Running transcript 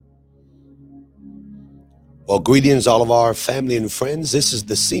Well, greetings, all of our family and friends. This is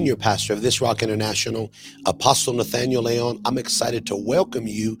the senior pastor of This Rock International, Apostle Nathaniel Leon. I'm excited to welcome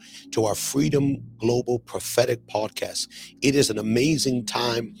you to our Freedom Global Prophetic Podcast. It is an amazing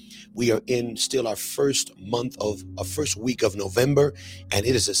time. We are in still our first week of November, and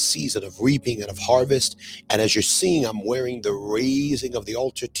it is a season of reaping and of harvest. And as you're seeing, I'm wearing the Raising of the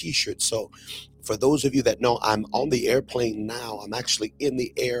Altar t-shirt. So for those of you that know, I'm on the airplane now. I'm actually in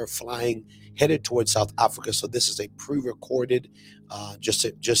the air flying headed towards South Africa. So this is a pre-recorded, just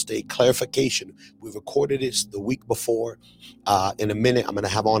a clarification. We recorded it the week before. In a minute, I'm going to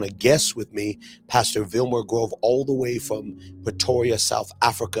have on a guest with me, Pastor Vilmer Grove, all the way from Pretoria, South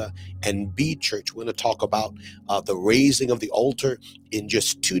Africa, and B Church. We're going to talk about the raising of the altar. In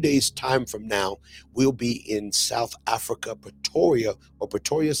just 2 days' time from now, we'll be in South Africa, Pretoria,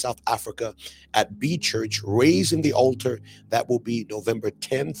 South Africa, at B Church, raising the altar. That will be November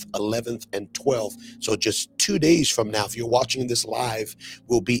 10th, 11th, and 12th. So just 2 days from now, if you're watching this live,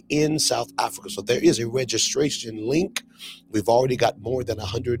 we'll be in South Africa. So there is a registration link. We've already got more than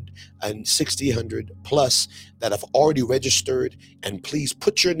 100 plus that have already registered. And please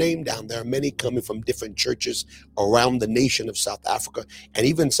put your name down. There are many coming from different churches around the nation of South Africa, and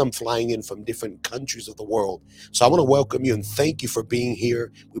even some flying in from different countries of the world. So I want to welcome you and thank you for being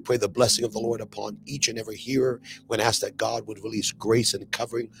here. We pray the blessing of the Lord upon each and every hearer. We're going to ask that God would release grace and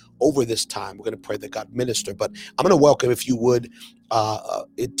covering over this time. We're going to pray that God minister. But I'm going to welcome, if you would,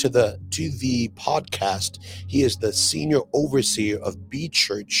 to the podcast. He is the senior overseer of B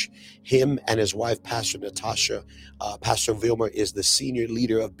Church. Him and his wife, Pastor Natasha. Pastor Vilmer is the senior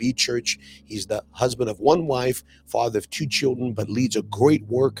leader of B Church. He's the husband of one wife, father of 2 children, but leads a great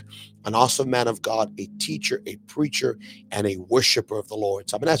work, an awesome man of God, a teacher, a preacher, and a worshiper of the Lord.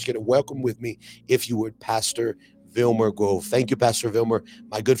 So I'm going to ask you to welcome with me, if you would, Pastor Vilmer Grove. Thank you, Pastor Vilmer,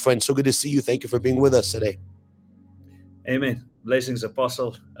 my good friend. So good to see you. Thank you for being with us today. Amen. Blessings,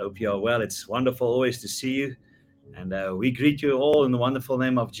 Apostle. I hope you are well. It's wonderful always to see you. And we greet you all in the wonderful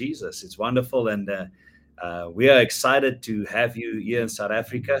name of Jesus. It's wonderful. And we are excited to have you here in South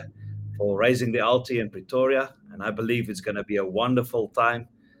Africa for Raising the Altar in Pretoria. And I believe it's going to be a wonderful time,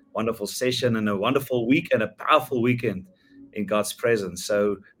 wonderful session, and a wonderful week and a powerful weekend in God's presence.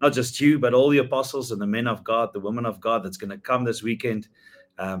 So not just you, but all the apostles and the men of God, the women of God that's going to come this weekend.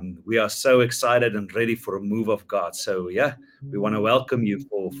 We are so excited and ready for a move of God. So yeah, we want to welcome you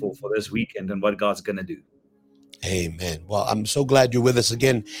for this weekend and what God's going to do. Amen. Well, I'm so glad you're with us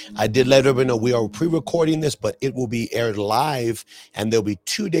again. I did let everyone know we are pre-recording this, but it will be aired live, and they'll be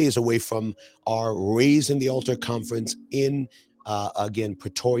 2 days away from our Raising the Altar conference in again,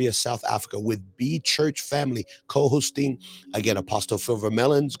 Pretoria, South Africa, with B Church family co-hosting. Again, Apostle Phil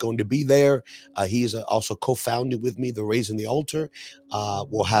Vermelon's going to be there. He's also co-founded with me the Raising the Altar.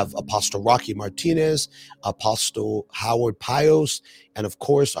 We'll have Apostle Rocky Martinez, Apostle Howard Pios, and of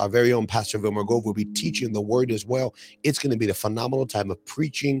course, our very own Pastor Vilmer Grove will be teaching the word as well. It's going to be a phenomenal time of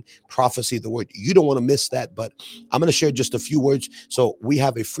preaching, prophecy, the word. You don't want to miss that, but I'm going to share just a few words. So we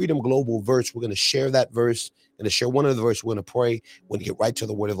have a Freedom Global verse. We're going to share that verse. Going to share one of the verse. We're going to pray. We're going to get right to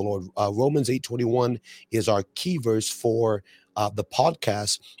the word of the Lord. Romans 8:21 is our key verse for the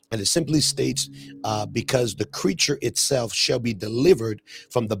podcast, and it simply states, because the creature itself shall be delivered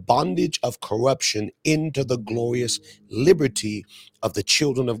from the bondage of corruption into the glorious liberty of the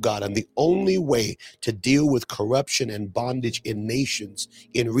children of God. And the only way to deal with corruption and bondage in nations,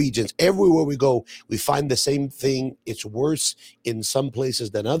 in regions, everywhere we go, we find the same thing. It's worse in some places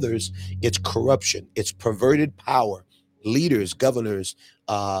than others. It's corruption. It's perverted power. Leaders, governors,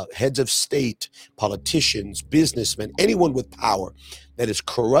 heads of state, politicians, businessmen, anyone with power that is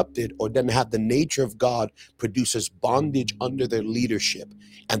corrupted or doesn't have the nature of God produces bondage under their leadership.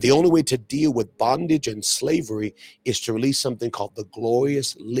 And the only way to deal with bondage and slavery is to release something called the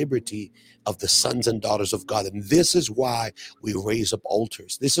glorious liberty of the sons and daughters of God. And this is why we raise up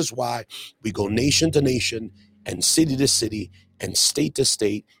altars. This is why we go nation to nation and city to city and state to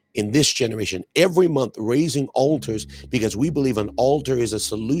state in this generation, every month raising altars, because we believe an altar is a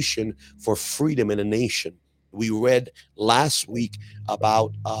solution for freedom in a nation. We read last week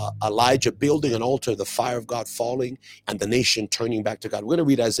about Elijah building an altar, the fire of God falling, and the nation turning back to God. We're going to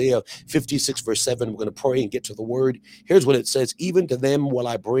read Isaiah 56, verse 7. We're going to pray and get to the word. Here's what it says. Even to them will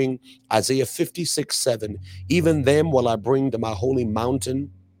I bring, Isaiah 56, 7, even them will I bring to my holy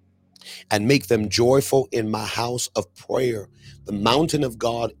mountain and make them joyful in my house of prayer. The mountain of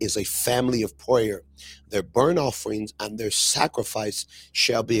God is a family of prayer. Their burnt offerings and their sacrifice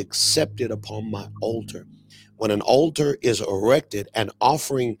shall be accepted upon my altar. When an altar is erected, an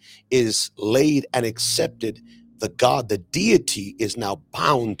offering is laid and accepted, the deity is now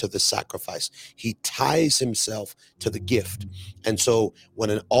bound to the sacrifice. He ties himself to the gift. And so when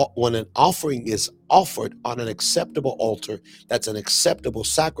an offering is offered on an acceptable altar, that's an acceptable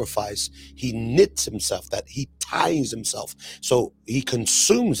sacrifice, he knits himself, that he ties himself. So he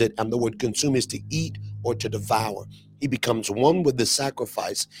consumes it, and the word consume is to eat or to devour. He becomes one with the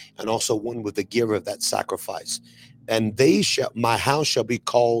sacrifice and also one with the giver of that sacrifice. And my house shall be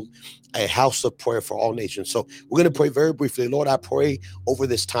called a house of prayer for all nations. So we're going to pray very briefly. Lord, I pray over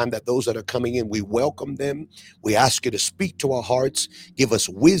this time that those that are coming in, we welcome them. We ask you to speak to our hearts, give us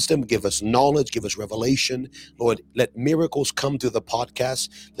wisdom, give us knowledge, give us revelation. Lord, let miracles come through the podcast.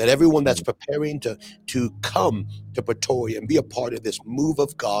 Let everyone that's preparing to come to Pretoria and be a part of this move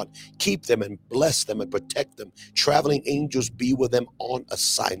of God, keep them and bless them and protect them. Traveling angels, be with them on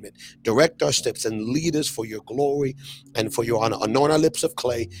assignment. Direct our steps and lead us for your glory and for your honor. Anoint our lips of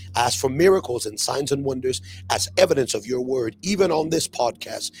clay. Ask for miracles and signs and wonders as evidence of your word, even on this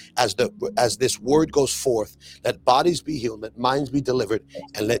podcast, as this word goes forth. Let bodies be healed, let minds be delivered,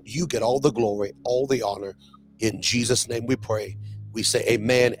 and let you get all the glory, all the honor. In Jesus' name we pray. We say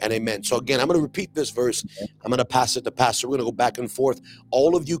amen and amen. So again, I'm going to repeat this verse. I'm going to pass it to Pastor. We're going to go back and forth.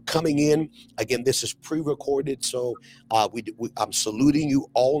 All of you coming in, again, this is pre-recorded. So I'm saluting you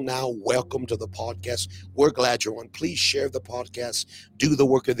all now. Welcome to the podcast. We're glad you're on. Please share the podcast. Do the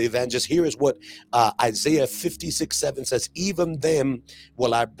work of the evangelist. Here is what Isaiah 56:7 says. Even them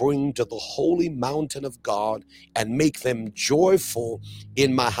will I bring to the holy mountain of God and make them joyful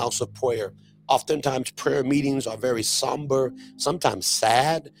in my house of prayer. Oftentimes prayer meetings are very somber, sometimes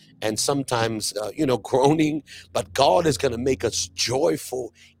sad, and sometimes, groaning. But God is going to make us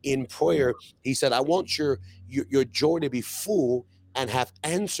joyful in prayer. He said, I want your joy to be full and have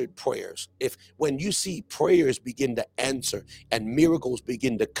answered prayers. When you see prayers begin to answer and miracles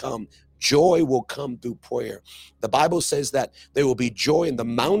begin to come, joy will come through prayer. The Bible says that there will be joy in the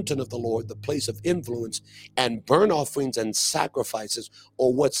mountain of the Lord, the place of influence, and burnt offerings and sacrifices,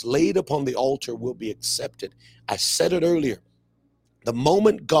 or what's laid upon the altar, will be accepted. I said it earlier. The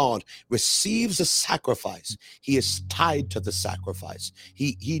moment God receives a sacrifice, he is tied to the sacrifice.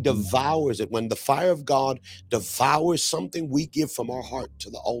 He devours it. When the fire of God devours something we give from our heart to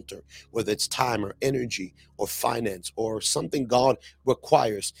the altar, whether it's time or energy or finance or something God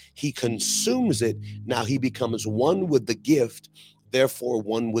requires, he consumes it. Now he becomes one with the gift, therefore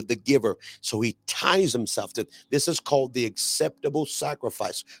one with the giver. So he ties himself to this. Is called the acceptable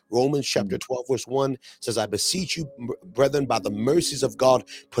sacrifice. Romans chapter 12 verse 1 says, I beseech you, brethren, by the mercies of God,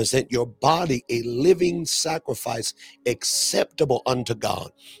 present your body a living sacrifice acceptable unto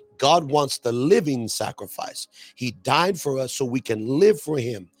God. God wants the living sacrifice. He died for us so we can live for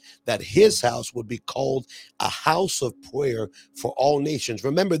him, that his house would be called a house of prayer for all nations.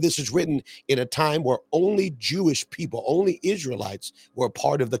 Remember, this is written in a time where only Jewish people, only Israelites were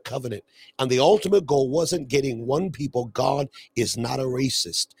part of the covenant. And the ultimate goal wasn't getting one people. God is not a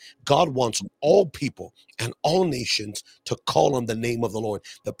racist. God wants all people and all nations to call on the name of the Lord.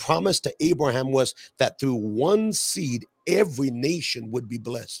 The promise to Abraham was that through one seed, every nation would be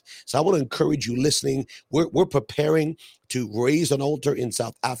blessed. So I want to encourage you listening. We're preparing to raise an altar in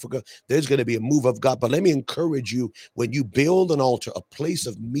South Africa. There's going to be a move of God. But let me encourage you, when you build an altar, a place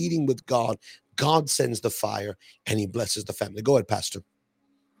of meeting with God, God sends the fire and he blesses the family. Go ahead, Pastor.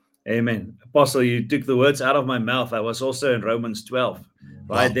 Amen. Apostle, you took the words out of my mouth. I was also in Romans 12,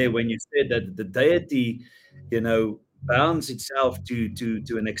 right there, when you said that the deity, bounds itself to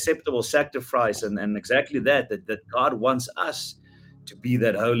an acceptable sacrifice, and exactly that God wants us to be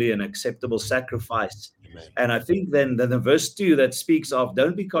that holy and acceptable sacrifice. Amen. And I think then the verse 2 that speaks of,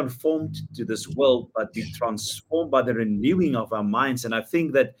 don't be conformed to this world, but be transformed by the renewing of our minds. And I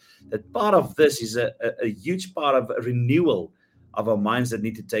think that part of this is a huge part of a renewal of our minds that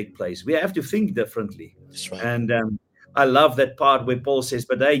need to take place. We have to think differently. That's right. And I love that part where Paul says,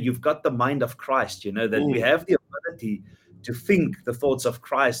 but hey, you've got the mind of Christ, that we have the ability to think the thoughts of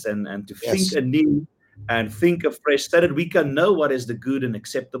Christ and to think anew and think afresh, so that we can know what is the good and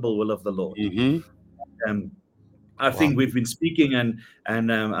acceptable will of the Lord. I think we've been speaking,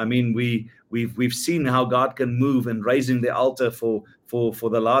 and I mean, we've seen how God can move and raising the altar for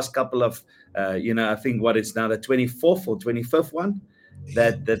the last couple of I think what it's now, the 24th or 25th one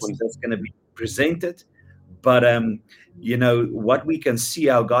that's going to be presented. But what we can see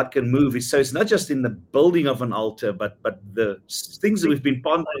how God can move is, so it's not just in the building of an altar, but the things that we've been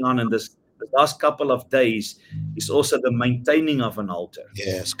pondering on in the last couple of days is also the maintaining of an altar.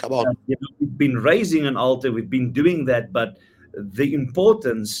 Yes, come on. We've been raising an altar, we've been doing that, but the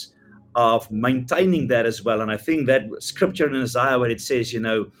importance of maintaining that as well. And I think that scripture in Isaiah where it says,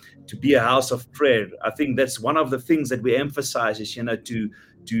 to be a house of prayer, I think that's one of the things that we emphasize is,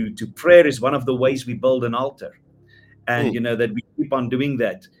 to prayer is one of the ways we build an altar, and Mm, that we keep on doing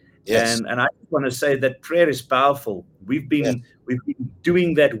that. yes, And I just want to say that prayer is powerful. We've yes, been we've been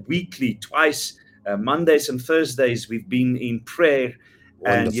doing that weekly, twice, Mondays and Thursdays. We've been in prayer,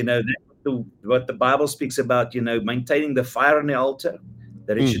 and wonderful. what the Bible speaks about, maintaining the fire on the altar,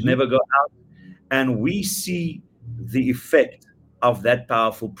 that it should Hmm. never go out, and we see the effect of that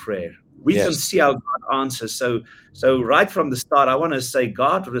powerful prayer. We can Yes, see how God answers. So right from the start, I want to say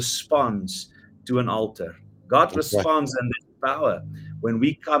God responds to an altar. God that's right. responds, and there's power when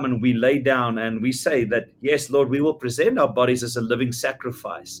we come and we lay down and we say that, yes, Lord, we will present our bodies as a living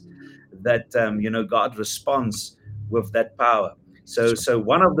sacrifice. That God responds with that power. That's So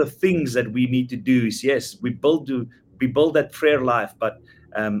one of the things that we need to do is, yes, we build that prayer life, but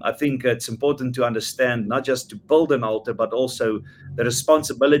I think it's important to understand not just to build an altar, but also the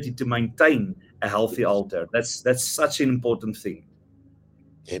responsibility to maintain a healthy right. altar. That's such an important thing.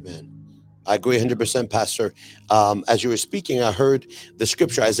 Amen. I agree 100%, Pastor. As you were speaking, I heard the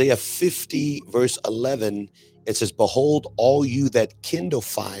scripture, Isaiah 50, verse 11. It says, "Behold, all you that kindle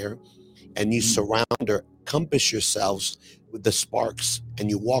fire, and you Mm. surround or compass yourselves with the sparks, and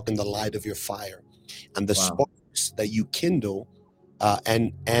you walk in the light of your fire." And the Wow. sparks that you kindle,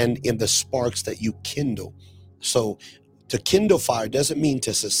 and in the sparks that you kindle. So to kindle fire doesn't mean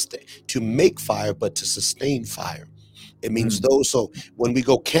to sustain, to make fire, but to sustain fire. It means Mm. those. So when we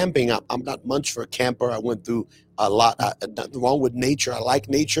go camping, I'm not much for a camper. I went through a lot. Nothing wrong with nature. I like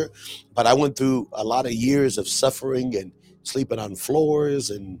nature, but I went through a lot of years of suffering and sleeping on floors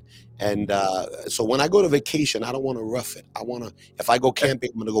and so when I go to vacation, I don't want to rough it. I want to. If I go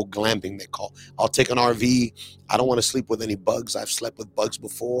camping, I'm going to go glamping. They call. I'll take an RV. I don't want to sleep with any bugs. I've slept with bugs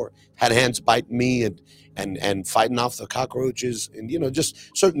before. Had hands bite me and fighting off the cockroaches and just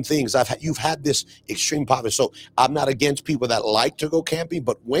certain things. You've had this extreme poverty. So I'm not against people that like to go camping,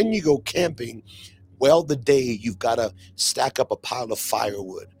 but when you go camping, well, the day you've got to stack up a pile of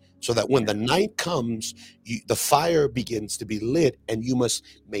firewood so that when Yeah. the night comes, the fire begins to be lit, and you must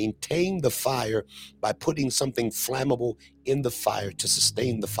maintain the fire by putting something flammable in the fire to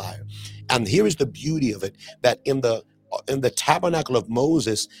sustain the fire. And here is the beauty of it, that in the tabernacle of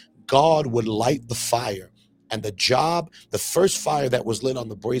Moses, God would light the fire. And the first fire that was lit on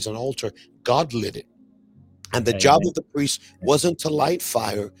the brazen altar, God lit it. And the job Amen. of the priest wasn't to light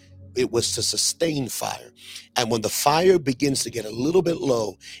fire, it was to sustain fire. And when the fire begins to get a little bit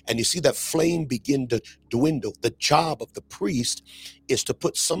low and you see that flame begin to dwindle, the job of the priest is to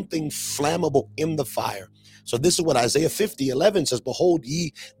put something flammable in the fire. So this is what Isaiah 50:11 says, "Behold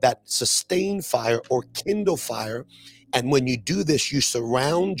ye that sustain fire or kindle fire. And when you do this, you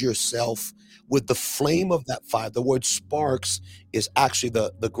surround yourself with the flame of that fire." The word sparks is actually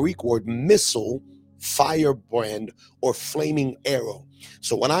the Greek word missile, firebrand, or flaming arrow.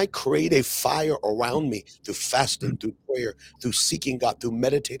 So when I create a fire around me through fasting, through prayer, through seeking God, through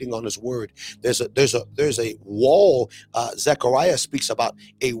meditating on His Word, there's a wall. Zechariah speaks about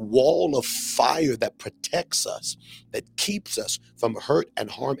a wall of fire that protects us, that keeps us from hurt and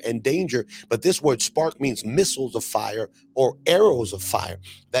harm and danger. But this word spark means missiles of fire or arrows of fire.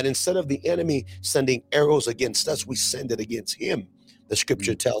 That instead of the enemy sending arrows against us, we send it against him. The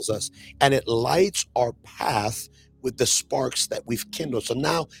scripture Mm. tells us, and it lights our path with the sparks that we've kindled. So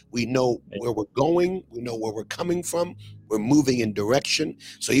now we know where we're going, we know where we're coming from, we're moving in direction.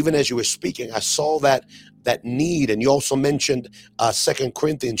 So even as you were speaking, I saw that need. And you also mentioned 2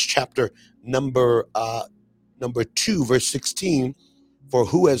 Corinthians chapter number 2, verse 16. "For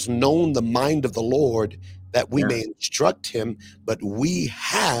who has known the mind of the Lord, that we Yeah. may instruct him? But we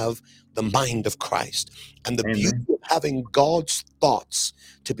have the mind of Christ." And the beauty Amen. of having God's thoughts,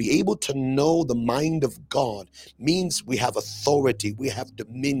 to be able to know the mind of God, means we have authority, we have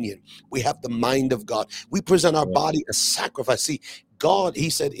dominion, we have the mind of God. We present our Yeah. body as sacrifice. See, God, He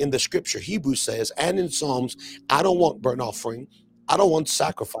said in the scripture, Hebrews says, and in Psalms, "I don't want burnt offering. I don't want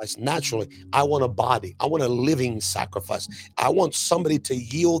sacrifice naturally. I want a body. I want a living sacrifice. I want somebody to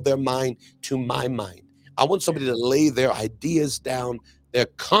yield their mind to my mind. I want somebody to lay their ideas down, their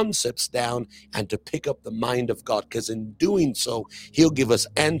concepts down, and to pick up the mind of God. Because in doing so, He'll give us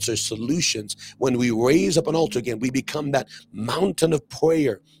answers, solutions. When we raise up an altar again, we become that mountain of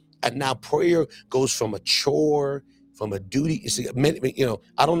prayer. And now prayer goes from a chore, from a duty. You see,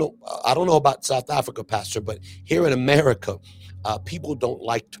 I don't know about South Africa, Pastor, but here in America, people don't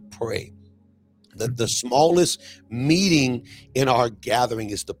like to pray. The smallest meeting in our gathering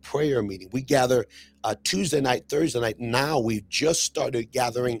is the prayer meeting. We gather Tuesday night, Thursday night. Now we've just started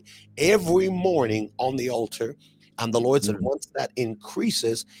gathering every morning on the altar. And the Lord said, Mm, once that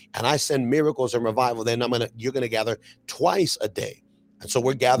increases and I send miracles and revival, then you're gonna gather twice a day. And so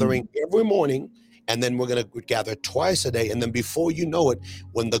we're gathering mm. every morning, and then we're gonna gather twice a day. And then before you know it,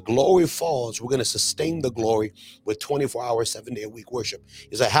 when the glory falls, we're gonna sustain the glory with 24-hour, 7-day a week worship.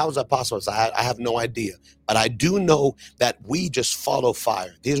 He said, how is that possible? I said, I have no idea. But I do know that we just follow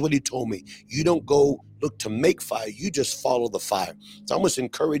fire. Here's what he told me. You don't go look to make fire. You just follow the fire. So I must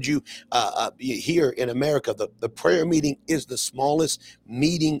encourage you here in America, the prayer meeting is the smallest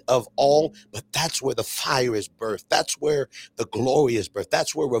meeting of all, but that's where the fire is birthed. That's where the glory is birthed.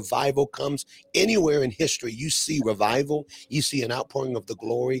 That's where revival comes. Anywhere in history you see revival, you see an outpouring of the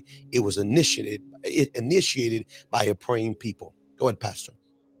glory. It was initiated by a praying people. Go ahead, Pastor.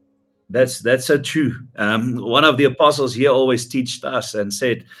 That's so true. One of the apostles here always taught us and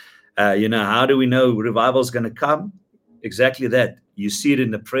said, how do we know revival is going to come? Exactly that. You see it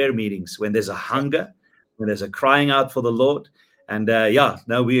in the prayer meetings when there's a hunger, when there's a crying out for the Lord. And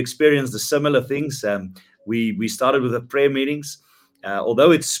we experienced the similar things. We started with the prayer meetings.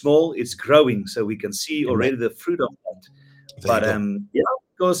 Although it's small, it's growing, so we can see Amen. already the fruit of that. There you But go.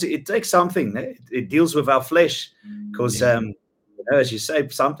 because it takes something. It deals with our flesh. Because Yeah. as you say,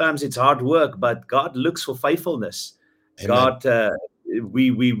 sometimes it's hard work, but God looks for faithfulness. Amen. God,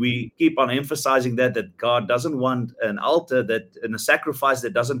 we keep on emphasizing that God doesn't want an altar and a sacrifice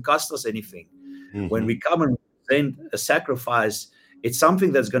that doesn't cost us anything. When Hmm. we come and present a sacrifice, it's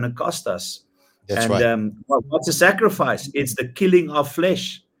something that's going to cost us. That's And right. what's a sacrifice? It's the killing of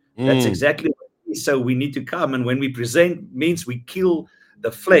flesh. That's Mm, exactly what it is. So we need to come, and when we present, means we kill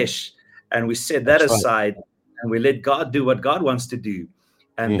the flesh, and we set that that's right. aside, and we let God do what God wants to do,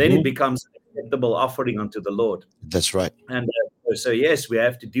 and then it Hmm. becomes an acceptable offering unto the Lord. That's right. And so yes, we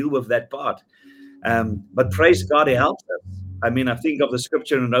have to deal with that part. But praise God, He helps us. I mean, I think of the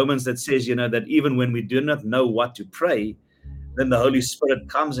scripture in Romans that says, that even when we do not know what to pray, then the Holy Spirit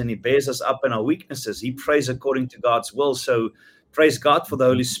comes and He bears us up in our weaknesses. He prays according to God's will. So praise God for the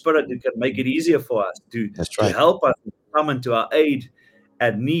Holy Spirit who can make it easier for us That's to right. help us come into our aid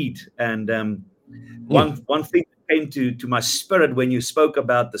at need. And Mm, one thing that came to my spirit when you spoke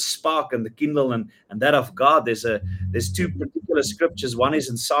about the spark and the kindle and that of God, there's two particular scriptures. One is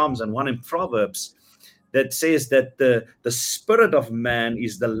in Psalms and one in Proverbs that says that the spirit of man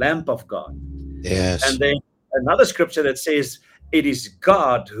is the lamp of God. yes. And then another scripture that says, it is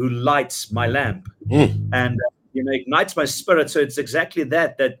God who lights my lamp Mm, and ignites my spirit. So it's exactly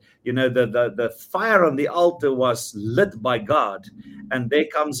that the fire on the altar was lit by God. And there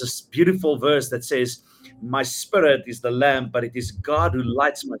comes this beautiful verse that says, my spirit is the lamp, but it is God who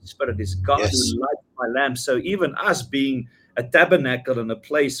lights my spirit. It's God who yes. lights my lamp. So even us being a tabernacle and a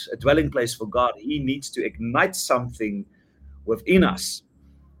dwelling place for God, He needs to ignite something within us.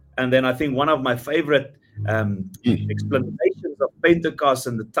 And then I think one of my favorite Mm, explanations of Pentecost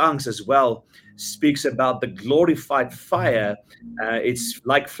and the tongues as well speaks about the glorified fire. It's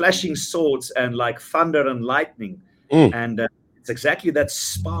like flashing swords and like thunder and lightning. mm, And it's exactly that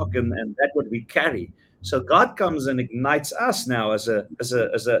spark and that what we carry. So God comes and ignites us now as a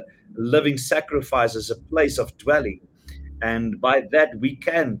living sacrifice, as a place of dwelling. And by that we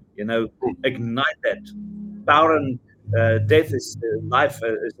can, ignite that power and death is life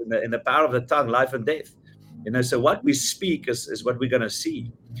is in the power of the tongue, life and death. So what we speak is what we're going to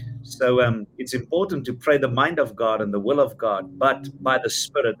see. So it's important to pray the mind of God and the will of God, but by the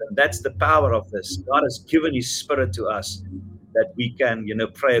Spirit, and that's the power of this. God has given His Spirit to us that we can,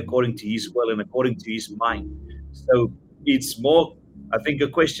 pray according to His will and according to His mind. So it's more, I think, a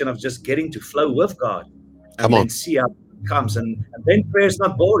question of just getting to flow with God, come and on. then see how it comes. And then prayer is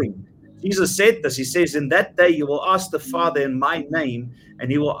not boring. Jesus said this. He says, in that day you will ask the Father in my name, and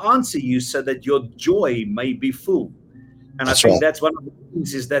He will answer you so that your joy may be full. And I That's think right. that's one of the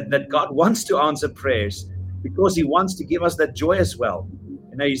things is that God wants to answer prayers because He wants to give us that joy as well.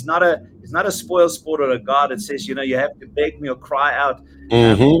 He's not a spoil sport or a God that says, you have to beg me or cry out.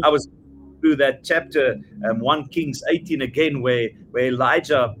 Hmm. I was through that chapter, 1 Kings 18 again, where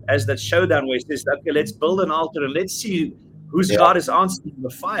Elijah has that showdown where he says, okay, let's build an altar and let's see whose Yeah. God is answering the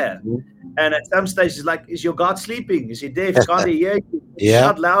fire. Mhm. And at some stage, he's like, is your God sleeping? Is He deaf? Can't He hear you? Yeah.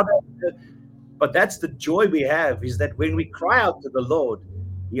 Shout louder. But that's the joy we have, is that when we cry out to the Lord,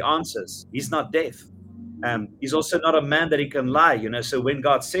 He answers. He's not deaf. He's also not a man that He can lie, So when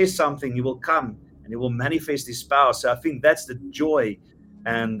God says something, He will come and He will manifest His power. So I think that's the joy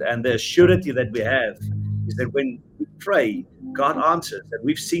and the surety that we have, is that when we pray, God answers. And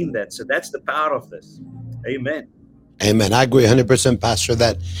we've seen that. So that's the power of this. Amen. Amen. I agree 100%, Pastor,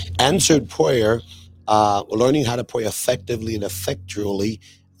 that answered prayer, learning how to pray effectively and effectually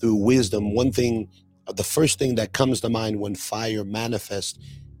through wisdom. One thing, the first thing that comes to mind when fire manifests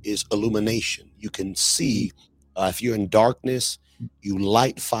is illumination. You can see, if you're in darkness, you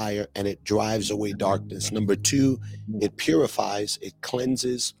light fire and it drives away darkness. Number two, it purifies, it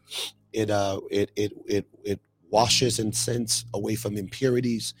cleanses, it washes and scents away from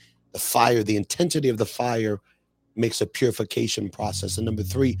impurities. The fire, the intensity of the fire makes a purification process. And number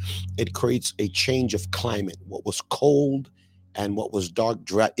three, it creates a change of climate. What was cold and what was dark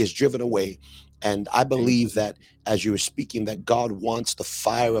is driven away. And I believe that as you were speaking, that God wants the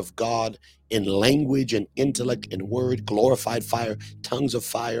fire of God in language and intellect and word, glorified fire, tongues of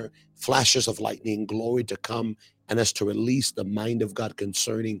fire, flashes of lightning, glory to come, and us to release the mind of God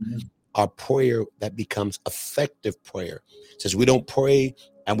concerning our prayer that becomes effective prayer. It says we don't pray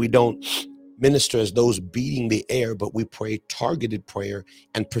and we don't minister as those beating the air, but we pray targeted prayer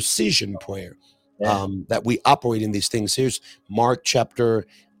and precision prayer, that we operate in these things. Here's Mark chapter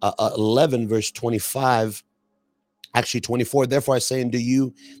 11, verse 25. Actually, 24. Therefore, I say unto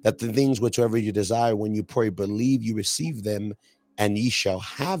you that the things whatsoever you desire when you pray, believe you receive them, and ye shall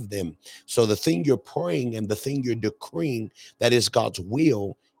have them. So the thing you're praying and the thing you're decreeing, that is God's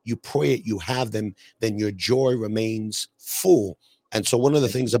will, you pray it, you have them, then your joy remains full. And so one of the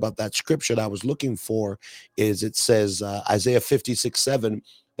things about that scripture that I was looking for is it says, Isaiah 56:7,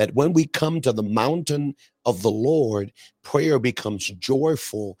 that when we come to the mountain of the Lord, prayer becomes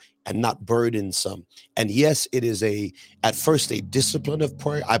joyful and not burdensome. And yes, it is at first a discipline of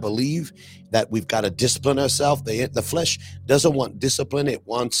prayer. I believe that we've got to discipline ourselves. The flesh doesn't want discipline. It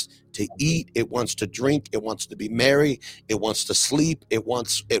wants to eat. It wants to drink. It wants to be merry. It wants to sleep. It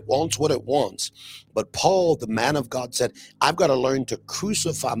wants what it wants. But Paul, the man of God, said, I've got to learn to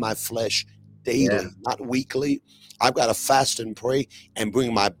crucify my flesh daily, not weekly. I've got to fast and pray and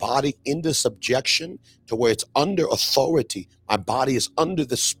bring my body into subjection to where it's under authority. My body is under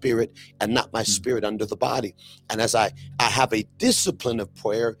the spirit and not my spirit under the body. And as I have a discipline of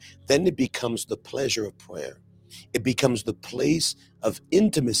prayer, then it becomes the pleasure of prayer. It becomes the place of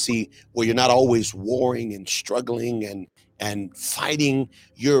intimacy where you're not always warring and struggling and fighting.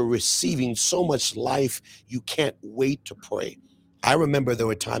 You're receiving so much life, you can't wait to pray. I remember there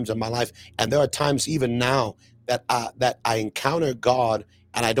were times in my life, and there are times even now that I encounter God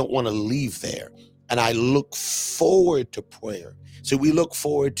and I don't want to leave there. And I look forward to prayer. So we look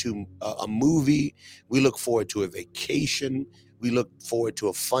forward to a movie. We look forward to a vacation. We look forward to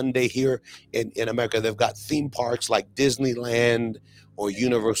a fun day here in America. They've got theme parks like Disneyland or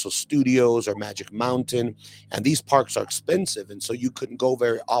Universal Studios or Magic Mountain. And these parks are expensive. And so you couldn't go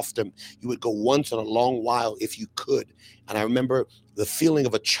very often. You would go once in a long while if you could. And I remember the feeling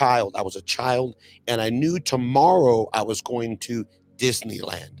of a child. I was a child and I knew tomorrow I was going to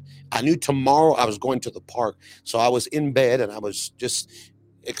Disneyland. I knew tomorrow I was going to the park. So I was in bed and I was just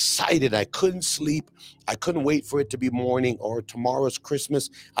excited. I couldn't sleep. I couldn't wait for it to be morning or tomorrow's Christmas.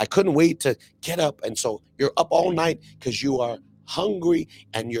 I couldn't wait to get up. And so you're up all night because you are hungry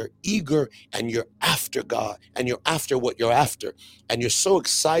and you're eager and you're after God and you're after what you're after. And you're so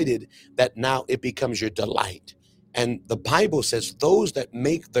excited that now it becomes your delight. And the Bible says those that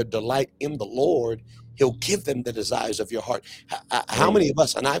make their delight in the Lord, He'll give them the desires of your heart. How many of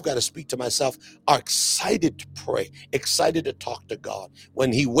us, and I've got to speak to myself, are excited to pray, excited to talk to God?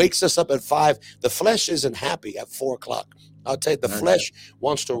 When He wakes us up at 5, the flesh isn't happy at 4 o'clock. I'll tell you, the flesh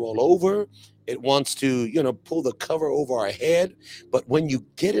wants to roll over. It wants to, pull the cover over our head. But when you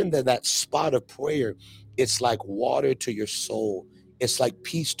get into that spot of prayer, it's like water to your soul. It's like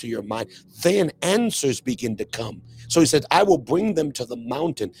peace to your mind. Then answers begin to come. So He said, I will bring them to the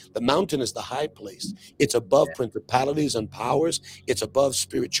mountain. The mountain is the high place. It's above principalities and powers. It's above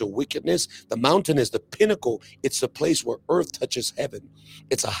spiritual wickedness. The mountain is the pinnacle. It's the place where earth touches heaven.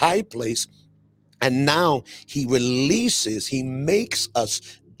 It's a high place. And now He makes us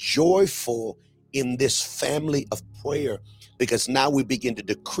joyful in this family of prayer, because now we begin to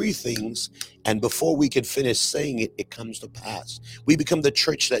decree things, and before we can finish saying it, it comes to pass. We become the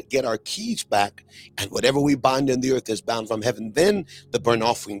church that get our keys back, and whatever we bind in the earth is bound from heaven. Then the burnt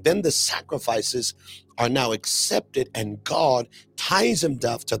offering, then the sacrifices are now accepted, and God ties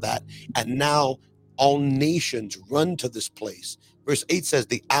Himself to that, and now all nations run to this place. Verse 8 says,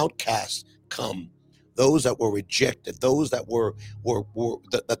 the outcasts come, those that were rejected, those that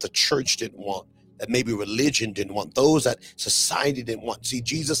that the church didn't want, that maybe religion didn't want, those that society didn't want. See,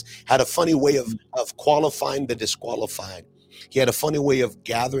 Jesus had a funny way of qualifying the disqualified. He had a funny way of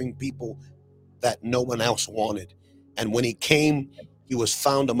gathering people that no one else wanted. And when he came, he was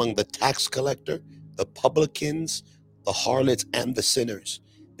found among the tax collector, the publicans, the harlots, and the sinners.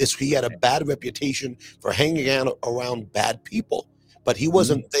 He had a bad reputation for hanging out around bad people. But he Mm.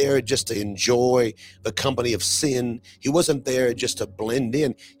 wasn't there just to enjoy the company of sin. He wasn't there just to blend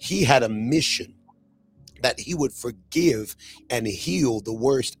in. He had a mission that he would forgive and heal the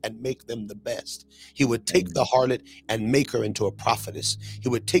worst and make them the best. He would take the Amen. harlot and make her into a prophetess. He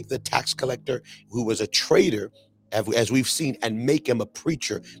would take the tax collector who was a traitor, as we've seen, and make him a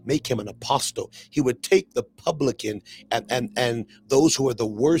preacher, make him an apostle. He would take the publican and those who are the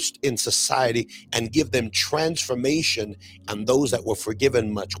worst in society and give them transformation, and those that were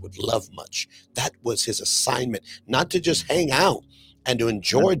forgiven much would love much. That was his assignment, not to just hang out and to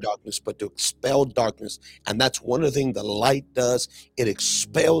enjoy darkness, but to expel darkness. And that's one of the things the light does. It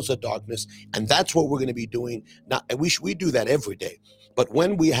expels the darkness. And that's what we're going to be doing. Now, and we do that every day. But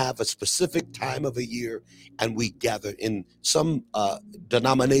when we have a specific time of a year and we gather in some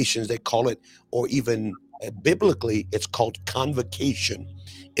denominations, they call it, or even biblically, it's called convocation.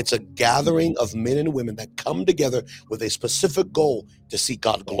 It's a gathering of men and women that come together with a specific goal to see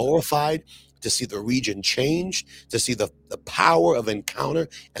God glorified, to see the region changed, to see the power of encounter.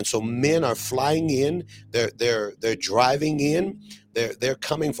 And so men are flying in, they're driving in, they're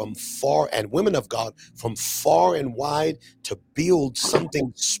coming from far, and women of God from far and wide to build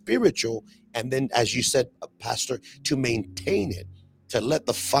something spiritual. And then, as you said, Pastor, to maintain it, to let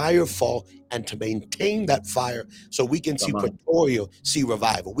the fire fall and to maintain that fire, so we can see Come on. Pretoria see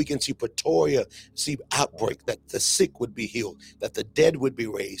revival. We can see Pretoria see outbreak, that the sick would be healed, that the dead would be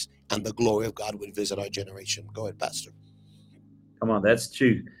raised, and the glory of God would visit our generation. Go ahead, Pastor. Come on, that's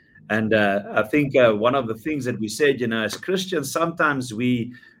true. And I think one of the things that we said, as Christians, sometimes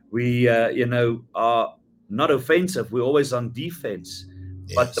we are not offensive. We're always on defense.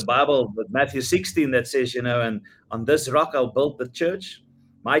 But the Yes. Bible, with Matthew 16, that says, and on this rock I'll build the church,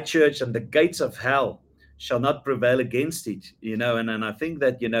 my church, and the gates of hell shall not prevail against it. And I think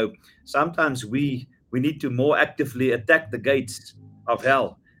that, sometimes we need to more actively attack the gates of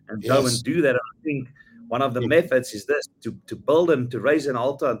hell and go and Yes. do that. And I think one of the Mm. methods is this, to build and to raise an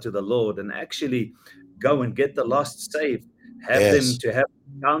altar unto the Lord and actually go and get the lost saved, have them Yes. to have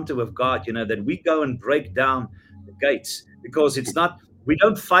an encounter with God, that we go and break down the gates, because it's not, we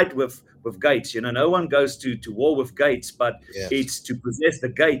don't fight with gates. No one goes to war with gates, but Yes. it's to possess the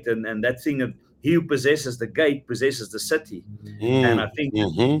gate, and that thing of he who possesses the gate possesses the city. And I Mm. think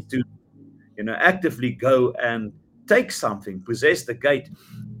Hmm. to actively go and take something, possess the gate.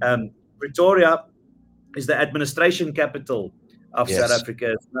 Pretoria is the administration capital of South Yes. Africa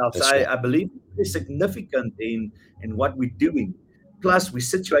as well. So That's right. I believe it's significant in what we're doing. Plus, we're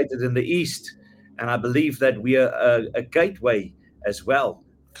situated in the east, and I believe that we are a gateway as well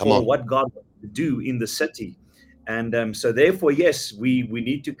Come for on. what God wants to do in the city. And so, therefore, yes, we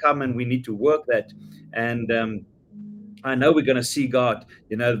need to come and we need to work that. And I know we're going to see God,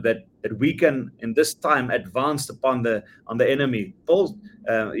 that we can in this time advance upon the enemy. Paul,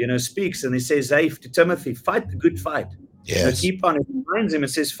 speaks and he says, "Hey, to Timothy, fight the good fight. Yes. Keep on." It reminds him. It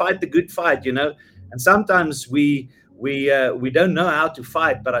says, "Fight the good fight." And sometimes we don't know how to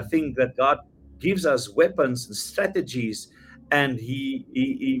fight, but I think that God gives us weapons and strategies, and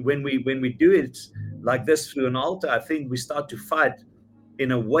he when we do it like this through an altar, I think we start to fight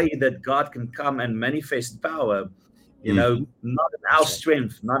in a way that God can come and manifest power, Hmm. not in our That's right.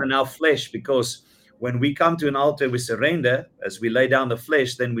 strength, not in our flesh, because when we come to an altar, we surrender. As we lay down the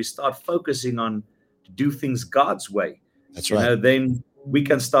flesh, then we start focusing on to do things God's way. That's right. Then we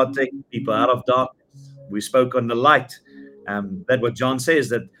can start taking people out of darkness. We spoke on the light. That what John says,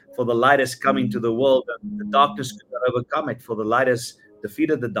 that for the light is coming to the world, and the darkness could not overcome it. For the light has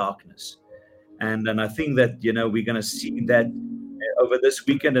defeated the darkness. And I think that we're going to see that over this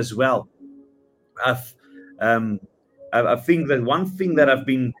weekend as well. I've um, I think that one thing that I've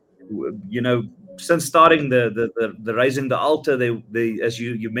been, since starting the raising the altar, they as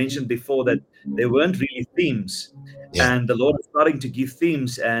you mentioned before, that there weren't really themes, Yeah. and the Lord is starting to give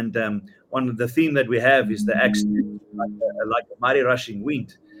themes. And one of the theme that we have is the Acts, like a mighty rushing wind.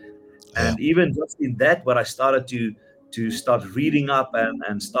 Yeah. And even just in that, what I started to start reading up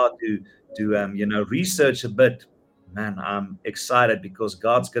and start to research a bit. Man, I'm excited because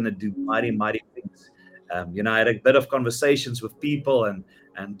God's going to do mighty things. I had a bit of conversations with people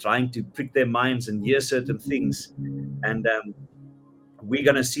and trying to prick their minds and hear certain things, and we're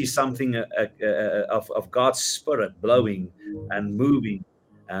going to see something of God's Spirit blowing and moving.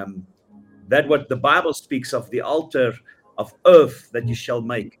 Um, that what the Bible speaks of, the altar of earth that you shall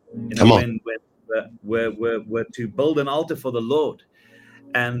make. Come on. When we're to build an altar for the Lord,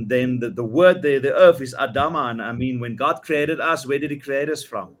 And then the word there, the earth, is Adama. And I mean, when God created us, where did He create us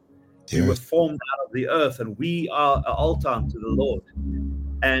from? The We were earth. formed out of the earth, and we are an altar unto the Lord.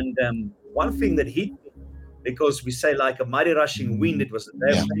 And one thing that hit me, because we say like a mighty rushing wind, it was the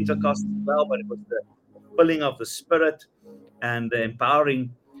day Yeah. of Pentecost as well, but it was the filling of the Spirit and the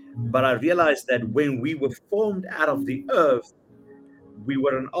empowering. But I realized that when we were formed out of the earth, we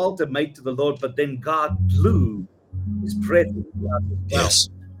were an altar made to the Lord, but then God blew His breath into us as well. Yes.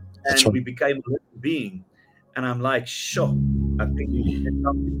 That's And right. we became a living being. And I'm like, sure, I think there's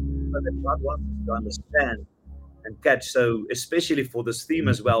something that God wants us to understand and catch. So, especially for this theme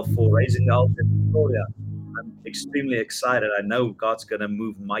as well, for raising the altar in Victoria, I'm extremely excited. I know God's going to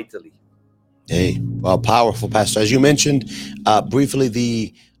move mightily. Hey, well, powerful, Pastor. As you mentioned briefly,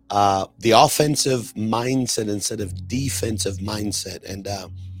 the offensive mindset instead of defensive mindset, and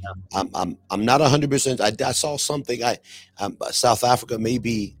I'm not 100%. I saw something. South Africa may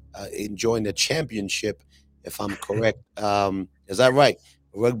be enjoying a championship, if I'm correct. Is that right?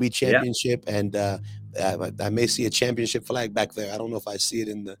 A rugby Yeah, championship, and I may see a championship flag back there. I don't know if I see it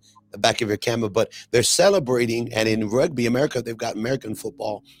in the back of your camera, but they're celebrating. And in rugby, America, they've got American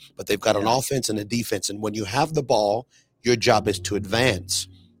football, but they've got an yeah, offense and a defense. And when you have the ball, your job is to advance.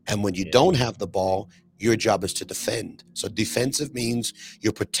 And when you yeah, don't have the ball, your job is to defend. So defensive means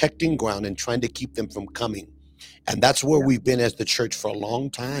you're protecting ground and trying to keep them from coming. And that's where yeah. we've been as the church for a long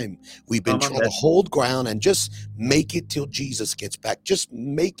time. We've been Come on, trying to that's hold ground and just make it till Jesus gets back. Just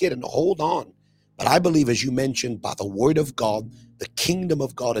make it and hold on. But I believe, as you mentioned, by the word of God, the kingdom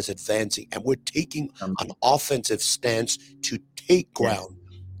of God is advancing, and we're taking an offensive stance to take yes, ground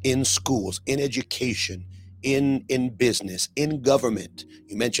in schools, in education, in business, in government.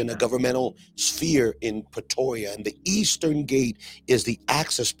 You mentioned a yeah, governmental sphere in Pretoria, and the Eastern Gate is the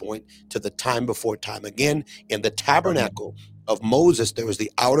access point to the time before time. Again, in the come on, tabernacle of Moses, there was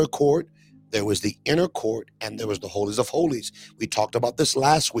the outer court, there was the inner court, and there was the holies of holies. We talked about this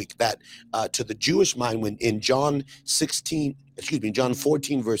last week, that to the Jewish mind, when in John 14,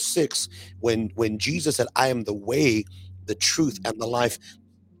 verse 6, when Jesus said, I am the way, the truth, and the life,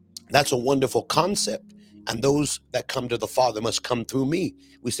 that's a wonderful concept. And those that come to the Father must come through me.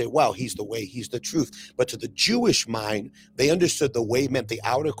 We say, wow, he's the way, he's the truth. But to the Jewish mind, they understood the way meant the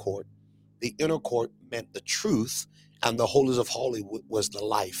outer court, the inner court meant the truth, and the holies of holy was the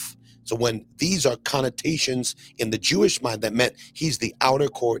life. So when these are connotations in the Jewish mind, that meant he's the outer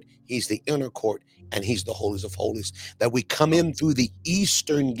court, he's the inner court, and he's the holies of holies. That we come in through the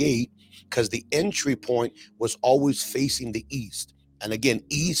eastern gate, because the entry point was always facing the east. And again,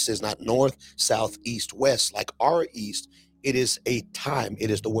 east is not north, south, east, west, like our east. It is a time.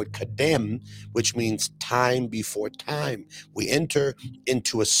 It is the word kadem, which means time before time. We enter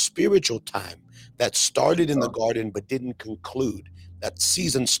into a spiritual time that started in the garden but didn't conclude. That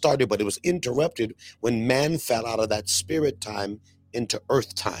season started, but it was interrupted when man fell out of that spirit time into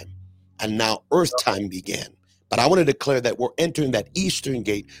earth time. And now earth time began. But I want to declare that we're entering that eastern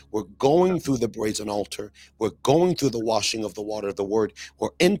gate. We're going through the brazen altar. We're going through the washing of the water of the word. We're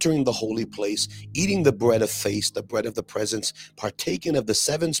entering the holy place, eating the bread of faith, the bread of the presence, partaking of the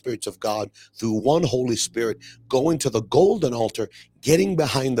seven spirits of God through one Holy Spirit, going to the golden altar, getting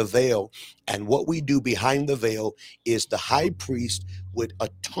behind the veil. And what we do behind the veil is the high priest would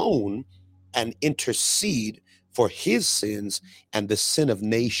atone and intercede for his sins and the sin of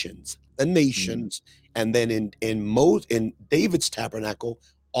nations, the nations. And then in David's tabernacle,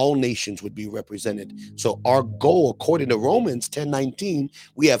 all nations would be represented. So our goal, according to Romans 10:19,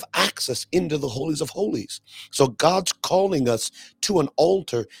 we have access into the holies of holies. So God's calling us to an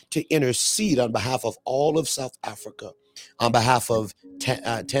altar to intercede on behalf of all of South Africa, on behalf of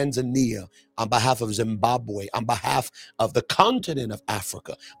Tanzania, on behalf of Zimbabwe, on behalf of the continent of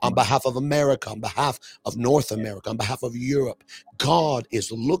Africa, on behalf of America, on behalf of North America, on behalf of Europe. God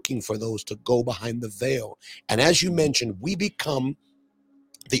is looking for those to go behind the veil. And as you mentioned, we become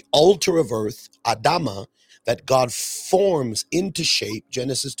the altar of earth, Adama, that God forms into shape,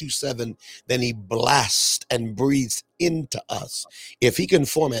 Genesis 2:7, then he blasts and breathes into us. If he can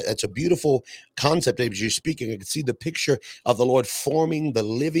form it, it's a beautiful concept as you're speaking. I can see the picture of the Lord forming the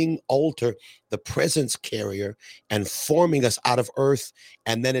living altar, the presence carrier, and forming us out of earth.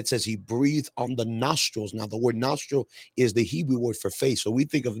 And then it says he breathed on the nostrils. Now, the word nostril is the Hebrew word for face. So we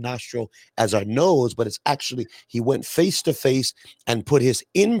think of nostril as our nose, but it's actually, he went face to face and put his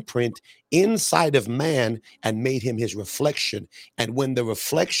imprint inside of man and made him his reflection. And when the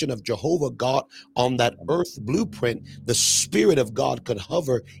reflection of Jehovah got on that earth blueprint, the Spirit of God could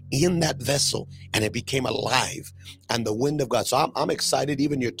hover in that vessel, and it became alive, and the wind of God. So I'm excited.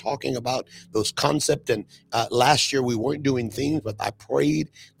 Even you're talking about those concepts. And last year we weren't doing things, but I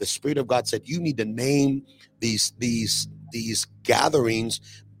prayed. The Spirit of God said, you need to name these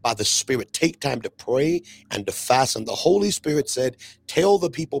gatherings by the Spirit. Take time to pray and to fast. And the Holy Spirit said, tell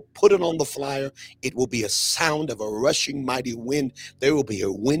the people, put it on the flyer. It will be a sound of a rushing mighty wind. There will be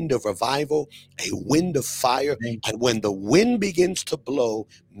a wind of revival, a wind of fire. And when the wind begins to blow,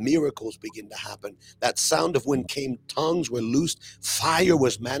 miracles begin to happen. That sound of wind came, tongues were loosed, fire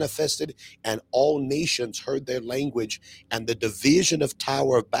was manifested, and all nations heard their language. And the division of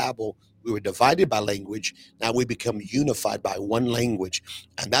Tower of Babel, we were divided by language. Now we become unified by one language.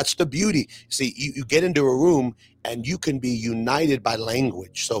 And that's the beauty. See, you get into a room and you can be united by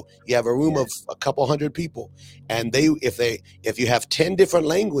language. So you have a room of a couple hundred people, and if you have 10 different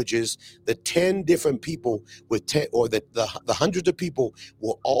languages, the 10 different people with 10, or the hundreds of people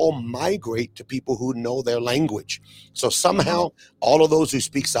will all migrate to people who know their language. So somehow all of those who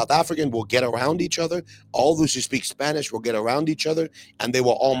speak South African will get around each other. All those who speak Spanish will get around each other, and they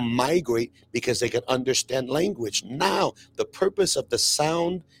will all migrate because they can understand language. Now, the purpose of the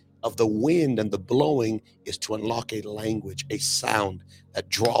sound of the wind and the blowing is to unlock a language, a sound that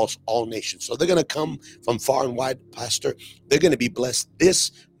draws all nations. So they're going to come from far and wide, Pastor. They're going to be blessed.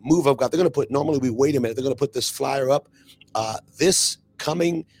 This move of God, they're going to put, normally we wait a minute, they're going to put this flyer up this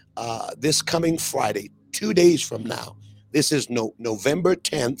coming Friday, 2 days from now. This is November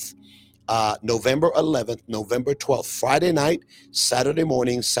 10th, November 11th, November 12th, Friday night, Saturday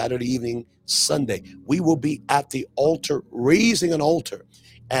morning, Saturday evening, Sunday. We will be at the altar, raising an altar,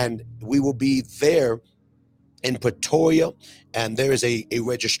 and we will be there in Pretoria, and there is a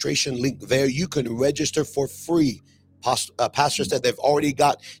registration link there. You can register for free. Pastor said they've already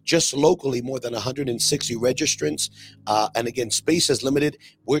got, just locally, more than 160 registrants. And again, space is limited.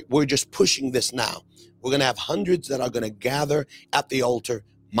 We're just pushing this now. We're going to have hundreds that are going to gather at the altar.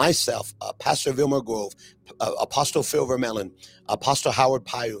 Myself, Pastor Vilmer Grove, Apostle Phil Vermeulen, Apostle Howard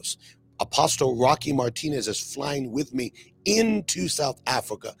Pius, Apostle Rocky Martinez is flying with me into South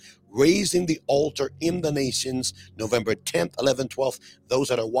Africa, raising the altar in the nations, November 10th, 11th, 12th. Those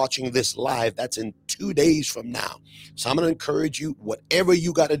that are watching this live, that's in 2 days from now. So I'm going to encourage you, whatever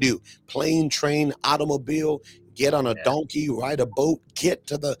you got to do, plane, train, automobile, get on a donkey, ride a boat, get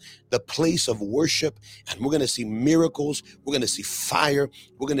to the place of worship, and we're going to see miracles. We're going to see fire.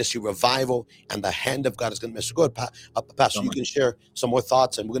 We're going to see revival, and the hand of God is going to minister. Go ahead, Pastor. You can share some more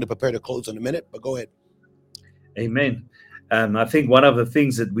thoughts, and we're going to prepare to close in a minute, but go ahead. Amen. I think one of the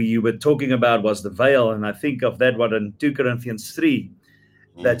things that you were talking about was the veil, and I think of that one in 2 Corinthians 3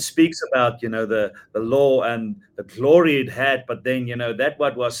 that speaks about, the law and the glory it had, but then, that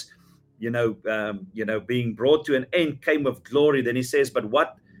what was, being brought to an end came with glory. Then he says, but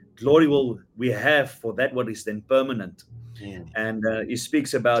what glory will we have for that what is then permanent? And he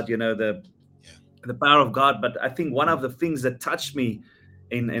speaks about, the power of God. But I think one of the things that touched me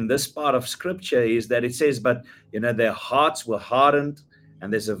in this part of scripture is that it says, but their hearts were hardened,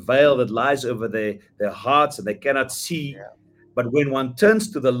 and there's a veil that lies over their hearts, and they cannot see. But when one turns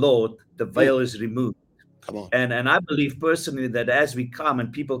to the Lord, the veil is removed. Come on. And I believe personally that as we come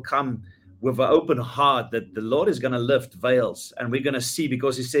and people come with an open heart, that the Lord is going to lift veils, and we're going to see,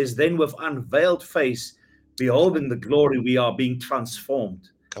 because he says, then with unveiled face, beholding the glory, we are being transformed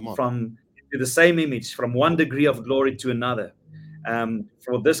from to the same image, from one degree of glory to another.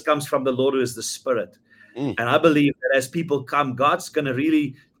 For this comes from the Lord, who is the Spirit. And I believe that as people come, God's going to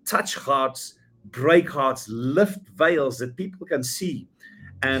really touch hearts, break hearts, lift veils that people can see,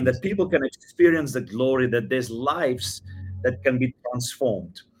 and that people can experience the glory, that there's lives that can be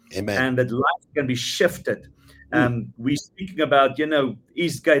transformed. Amen. And that lives can be shifted. We're speaking about,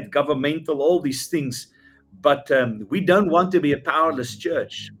 Eastgate, governmental, all these things. But we don't want to be a powerless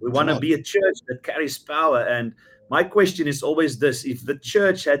church. We want to be a church that carries power. And my question is always this: if the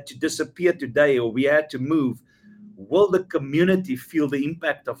church had to disappear today, or we had to move, will the community feel the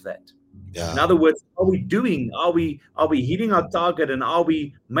impact of that? In other words, are we hitting our target, and are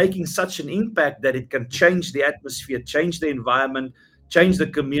we making such an impact that it can change the atmosphere, change the environment, change the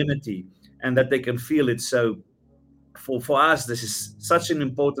community, and that they can feel it? So for us, this is such an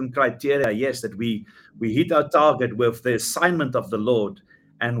important criteria, yes, that we hit our target with the assignment of the Lord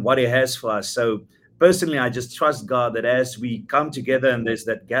and what he has for us. So personally, I just trust God that as we come together and there's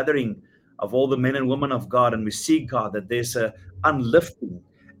that gathering of all the men and women of God, and we see God, that there's a unlifting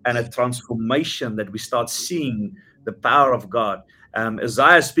and a transformation, that we start seeing the power of God.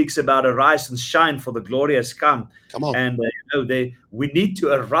 Isaiah speaks about arise and shine, for the glory has come. Come on. And we need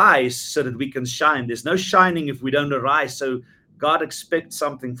to arise so that we can shine. There's no shining if we don't arise. So God expects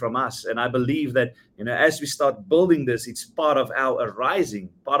something from us, and I believe that as we start building this, it's part of our arising,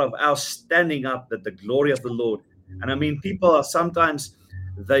 part of our standing up, that the glory of the Lord. And I mean, people are sometimes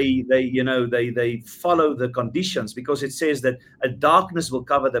they follow the conditions, because it says that a darkness will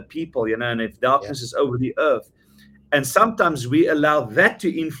cover the people, and if Yeah. darkness is over the earth, and sometimes we allow that to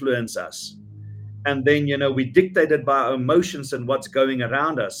influence us, and then we dictated by our emotions and what's going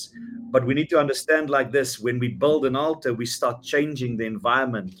around us. But we need to understand like this: when we build an altar, we start changing the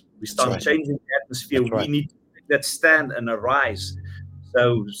environment, we That's start right. changing the atmosphere. That's We right. need to take that stand and arise.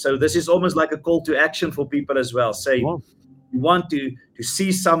 So this is almost like a call to action for people as well. Come Say, on. you want to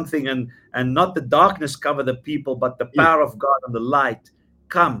see something, and not the darkness cover the people, but the Mm. power of God and the light.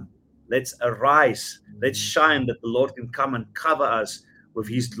 Come, let's arise, let's shine, that the Lord can come and cover us with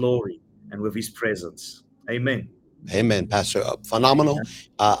his glory and with his presence. Amen. Amen, Pastor. Phenomenal.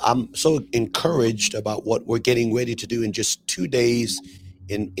 I'm so encouraged about what we're getting ready to do in just 2 days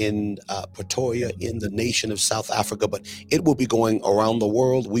in Pretoria, in the nation of South Africa. But it will be going around the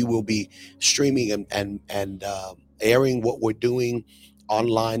world. We will be streaming and airing what we're doing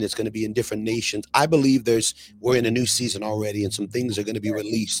online. It's going to be in different nations. I believe we're in a new season already, and some things are going to be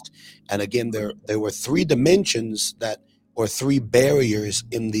released. And again, there were three dimensions or three barriers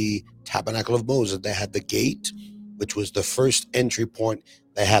in the tabernacle of Moses. They had the gate, which was the first entry point.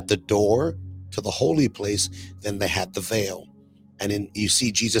 They had the door to the holy place. Then they had the veil. And then you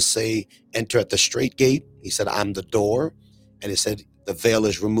see Jesus say, enter at the straight gate. He said, I'm the door. And he said, the veil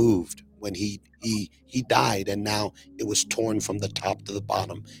is removed when he died. And now it was torn from the top to the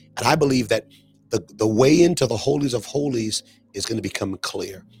bottom. And I believe that the way into the holies of holies is going to become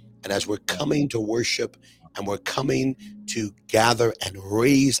clear. And as we're coming to worship and we're coming to gather and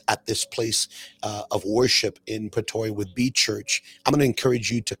raise at this place of worship in Pretoria with B Church, I'm going to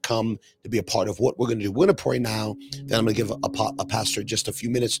encourage you to come to be a part of what we're going to do. We're going to pray now. Then I'm going to give a pastor just a few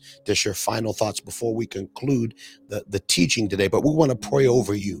minutes to share final thoughts before we conclude the teaching today. But we want to pray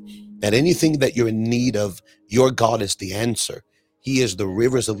over you that anything that you're in need of, your God is the answer. He is the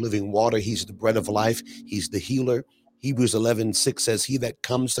rivers of living water. He's the bread of life. He's the healer. Hebrews 11:6 says, he that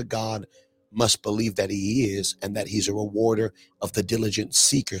comes to God must believe that he is, and that he's a rewarder of the diligent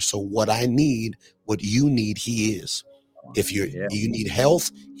seeker. So what I need, what you need, he is. If Yeah. you need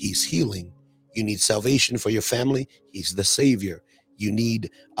health, he's healing. You need salvation for your family, he's the savior. You need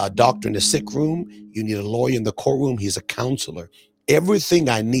a doctor in the sick room, you need a lawyer in the courtroom, he's a counselor. Everything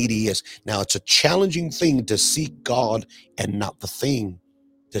I need, he is. Now, it's a challenging thing to seek God and not the thing,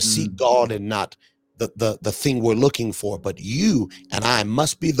 to seek God and not the thing we're looking for. But you and I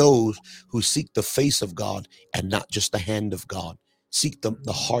must be those who seek the face of God and not just the hand of God. Seek the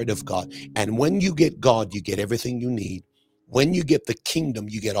heart of God. And when you get God, you get everything you need. When you get the kingdom,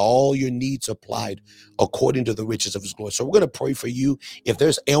 you get all your needs applied according to the riches of his glory. So we're going to pray for you. If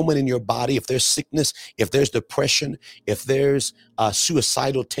there's ailment in your body, if there's sickness, if there's depression, if there's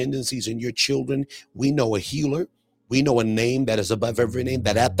suicidal tendencies in your children, we know a healer. We know a name that is above every name,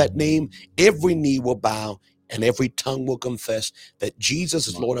 that at that name, every knee will bow and every tongue will confess that Jesus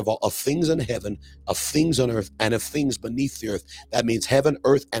is Lord of all, of things in heaven, of things on earth, and of things beneath the earth. That means heaven,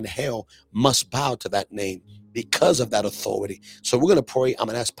 earth, and hell must bow to that name because of that authority. So we're going to pray. I'm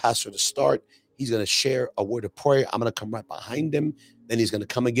going to ask Pastor to start. He's going to share a word of prayer. I'm going to come right behind him. Then he's going to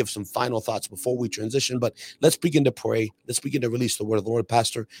come and give some final thoughts before we transition. But let's begin to pray. Let's begin to release the word of the Lord.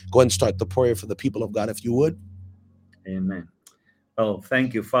 Pastor, go ahead and start the prayer for the people of God, if you would. Amen. Oh,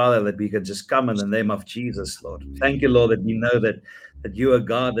 thank you, Father, that we can just come in the name of Jesus, Lord. Thank you, Lord, that we know that you are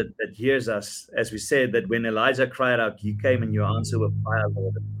God that hears us. As we said, that when Elijah cried out, you came and you answered with fire,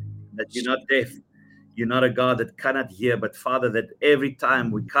 Lord. That you're not deaf. You're not a God that cannot hear, but Father, that every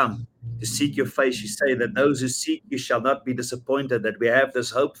time we come to seek your face, you say that those who seek you shall not be disappointed, that we have this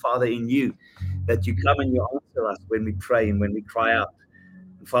hope, Father, in you, that you come and you answer us when we pray and when we cry out.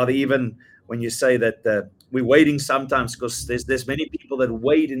 And Father, even when you say that we're waiting sometimes, because there's many people that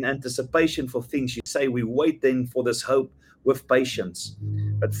wait in anticipation for things. You say we wait then for this hope with patience.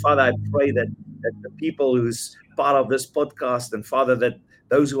 But Father, I pray that the people who's part of this podcast, and Father, that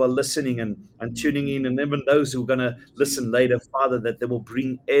those who are listening and tuning in, and even those who are going to listen later, Father, that they will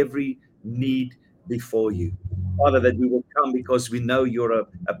bring every need before you. Father, that we will come because we know you're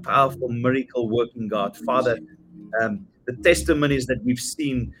a powerful miracle working God. Father, the testimonies that we've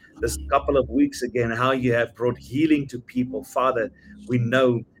seen this couple of weeks again, how you have brought healing to people. Father, we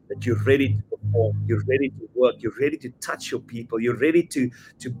know that you're ready to perform. You're ready to work. You're ready to touch your people. You're ready to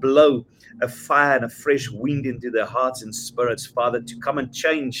blow a fire and a fresh wind into their hearts and spirits, Father, to come and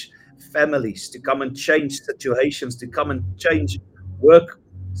change families, to come and change situations, to come and change work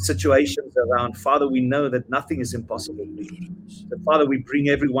situations around. Father, we know that nothing is impossible for you. So, Father, we bring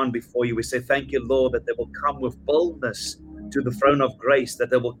everyone before you. We say, thank you, Lord, that they will come with boldness to the throne of grace, that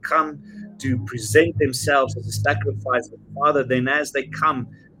they will come to present themselves as a sacrifice. And Father, then as they come,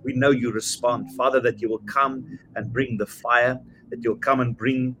 we know you respond. Father, that you will come and bring the fire, that you'll come and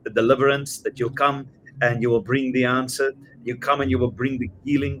bring the deliverance, that you'll come and you will bring the answer. You come and you will bring the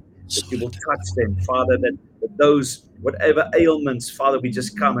healing, that you will touch them, Father, that those, whatever ailments, Father, we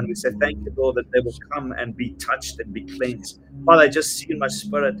just come and we say, thank you, Lord, that they will come and be touched and be cleansed. Father, I just see in my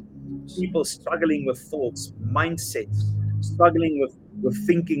spirit people struggling with thoughts, mindsets, struggling with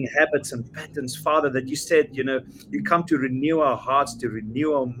thinking habits and patterns, Father, that you said, you come to renew our hearts, to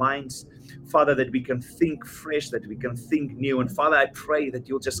renew our minds, Father, that we can think fresh, that we can think new. And Father, I pray that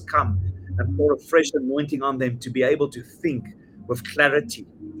you'll just come and pour a fresh anointing on them to be able to think with clarity,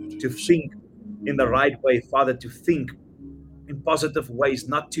 to think in the right way, Father, to think in positive ways,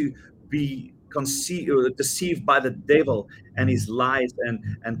 not to be conceived or deceived by the devil and his lies,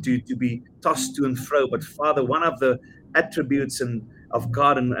 and to be tossed to and fro. But Father, one of the attributes of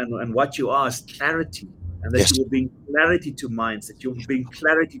God and what you are is clarity, and that Yes. you will bring clarity to minds, that you will bring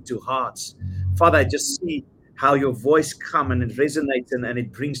clarity to hearts. Father, I just see how your voice come and it resonates, and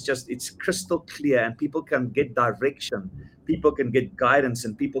it brings just, it's crystal clear, and people can get direction, people can get guidance,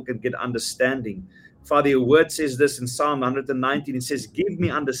 and people can get understanding. Father, your word says this in Psalm 119. It says, give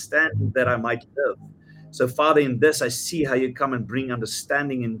me understanding that I might live. So, Father, in this, I see how you come and bring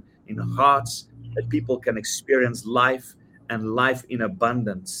understanding in hearts, that people can experience life and life in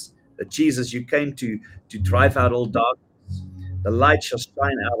abundance. That Jesus, you came to drive out all darkness. The light shall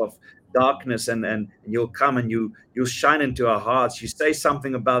shine out of darkness, and you'll come and you'll shine into our hearts. You say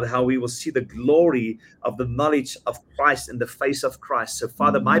something about how we will see the glory of the knowledge of Christ in the face of Christ. So,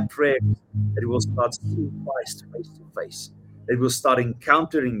 Father, my prayer is that we will start seeing Christ face to face, that we'll start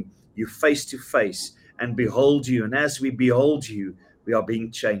encountering you face to face and behold you. And as we behold you, we are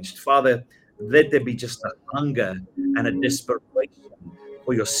being changed. Father, let there be just a hunger and a desperation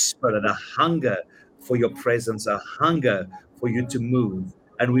for your spirit, a hunger for your presence, a hunger for you to move.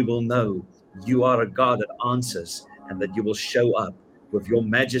 And we will know you are a God that answers, and that you will show up with your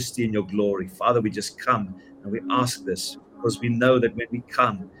majesty and your glory. Father, we just come and we ask this because we know that when we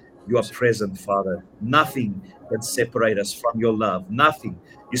come, you are present, Father. Nothing can separate us from your love. Nothing.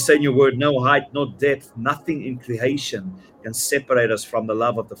 You say in your word, no height, no depth, nothing in creation can separate us from the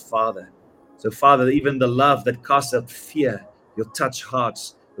love of the Father. So, Father, even the love that casts out fear, you'll touch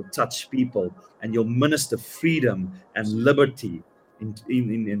hearts, you'll touch people, and you'll minister freedom and liberty in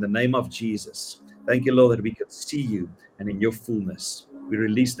the name of Jesus. Thank you, Lord, that we can see you and in your fullness. We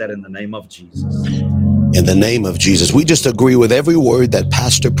release that in the name of Jesus. In the name of Jesus, we just agree with every word that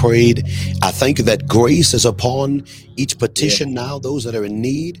Pastor prayed. I thank you that grace is upon each Yeah. petition now, those that are in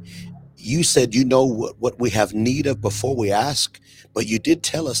need. You said you know what we have need of before we ask, but you did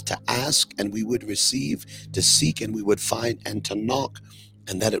tell us to ask and we would receive, to seek and we would find, and to knock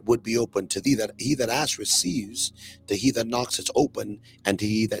and that it would be open to thee. That he that asks receives, to he that knocks it's open, and to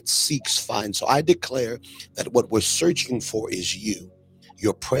he that seeks finds. So I declare that what we're searching for is you,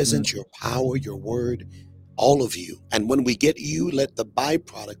 your Mm. presence, your power, your word, all of you. And when we get you, let the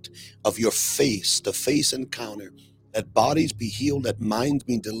byproduct of your face, the face encounter, let bodies be healed, let minds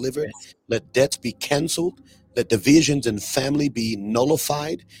be delivered, Yes. let debts be canceled, let divisions in family be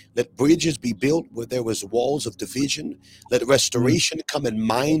nullified, let bridges be built where there was walls of division, let Mm. restoration come in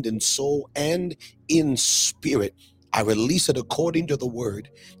mind and soul and in spirit. I release it according to the word,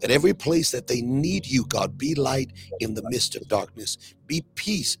 that every place that they need you, God, be light in the midst of darkness, be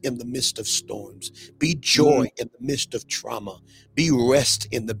peace in the midst of storms, be Mm. joy in the midst of trauma, be rest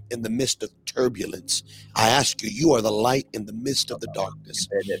in the midst of turbulence. I ask you, you are the light in the midst of the darkness,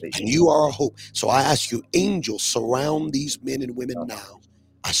 and you are our hope. So I ask you, angels, surround these men and women now.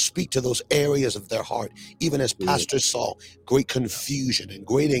 I speak to those areas of their heart, even as Pastor saw, great confusion and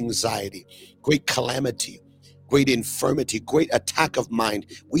great anxiety, great calamity, great infirmity, great attack of mind.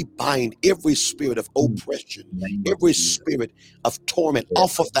 We bind every spirit of Mm. oppression, Name of every Jesus. spirit of torment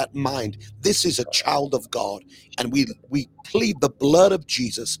off of that mind. This is a child of God, and we plead the blood of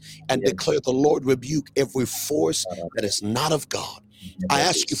Jesus and Yes. declare the Lord rebuke every force that is not of God. I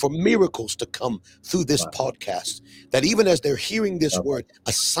ask you for miracles to come through this podcast, that even as they're hearing this word,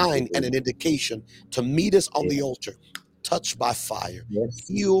 a sign and an indication to meet us on the altar. touch by fire, Yes.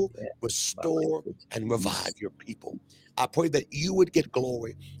 heal, Yeah. restore, and revive Yes. your people. I pray that you would get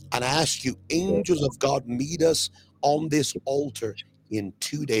glory. And I ask you, angels Yes. of God, meet us on this altar in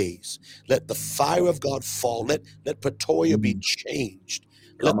 2 days. Let the fire of God fall. Let Pretoria be Mm. changed.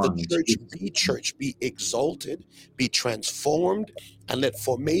 Come Let the on, in church Jesus' be name. church, be exalted, be transformed, and let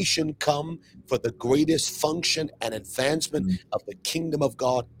formation come for the greatest function and advancement Mm. of the kingdom of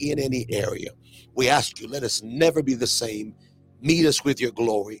God in any area. We ask you, let us never be the same. Meet us with your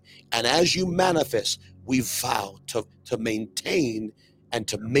glory. And as you manifest, we vow to maintain and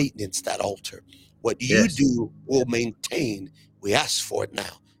to maintenance that altar. What you Yes. do will maintain. We ask for it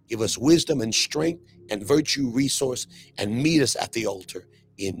now. Give us wisdom and strength and virtue, resource, and meet us at the altar.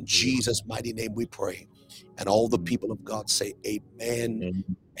 In Jesus' mighty name we pray. And all the people of God say, Amen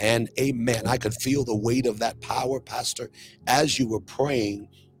Amen. and amen. I could feel the weight of that power, Pastor. As you were praying,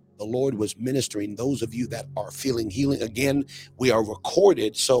 the Lord was ministering. Those of you that are feeling healing, again, we are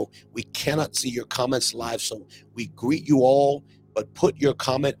recorded, so we cannot see your comments live. So we greet you all, but put your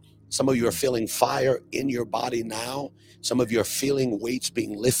comment. Some of you are feeling fire in your body now. Some of you are feeling weights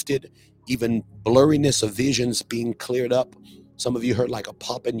being lifted, even blurriness of visions being cleared up. Some of you heard like a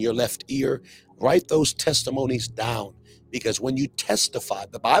pop in your left ear. Write those testimonies down, because when you testify,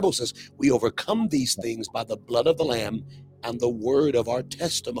 the Bible says we overcome these things by the blood of the Lamb and the word of our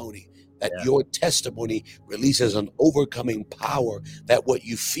testimony. That Yeah. your testimony releases an overcoming power, that what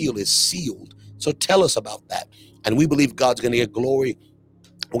you feel is sealed. So tell us about that. And we believe God's going to get glory.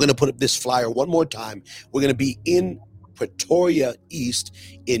 We're going to put up this flyer one more time. We're going to be in Pretoria East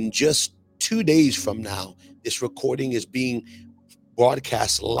in just 2 days from now. This recording is being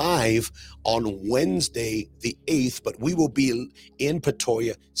broadcast live on Wednesday, the 8th, but we will be in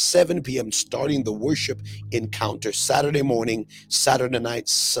Pretoria, 7 p.m., starting the worship encounter Saturday morning, Saturday night,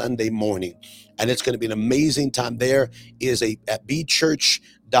 Sunday morning. And it's going to be an amazing time. There is at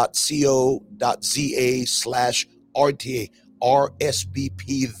bchurch.co.za/RTA.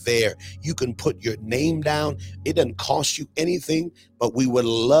 RSVP there. You can put your name down. It doesn't cost you anything, but we would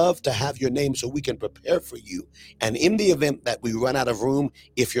love to have your name so we can prepare for you. And in the event that we run out of room,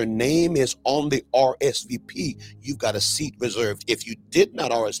 if your name is on the RSVP, you've got a seat reserved. If you did not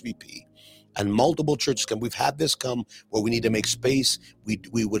RSVP, and multiple churches we've had this come where we need to make space. We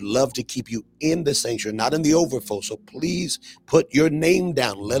would love to keep you in the sanctuary, not in the overflow. So please put your name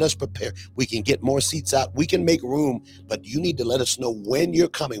down. Let us prepare. We can get more seats out. We can make room, but you need to let us know when you're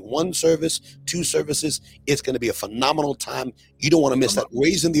coming. One service, two services. It's going to be a phenomenal time. You don't want to miss that.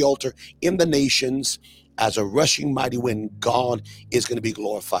 Raising the altar in the nations as a rushing mighty wind. God is going to be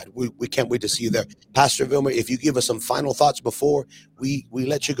glorified. We can't wait to see you there. Pastor Vilmer, if you give us some final thoughts before we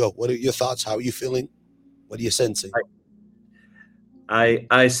let you go. What are your thoughts? How are you feeling? What are you sensing?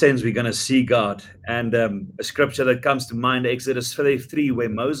 I sense we're going to see God. And a scripture that comes to mind, Exodus 43, where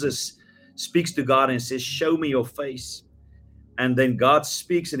Moses speaks to God and says, "Show me your face." And then God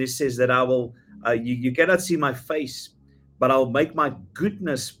speaks and he says that you cannot see my face, but I'll make my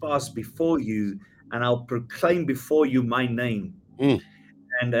goodness pass before you, and I'll proclaim before you my name. Mm.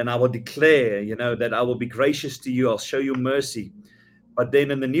 And I will declare, that I will be gracious to you. I'll show you mercy. But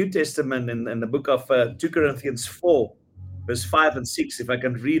then in the New Testament, in the book of 2 Corinthians 4, verse 5 and 6, if I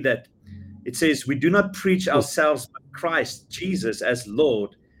can read that, it says, "We do not preach Mm. ourselves but Christ Jesus as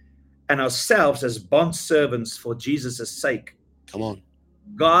Lord, and ourselves as bondservants for Jesus' sake. Come on.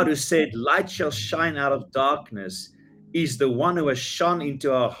 God, who said, 'Light shall shine out of darkness,' is the one who has shone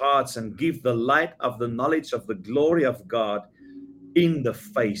into our hearts and give the light of the knowledge of the glory of God in the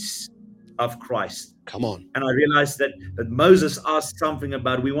face of Christ." Come on. And I realized that Moses asked something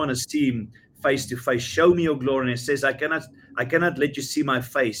about, we want to see him face to face. Show me your glory. And he says, I cannot let you see my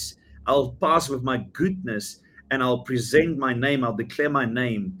face. I'll pass with my goodness and I'll present my name. I'll declare my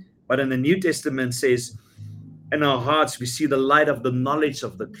name. But in the New Testament says, in our hearts, we see the light of the knowledge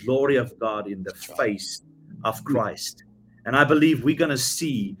of the glory of God in the That's right. face of Christ. And I believe we're going to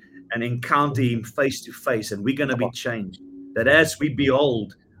see and encounter him face to face, and we're going to Come be on. changed. That as we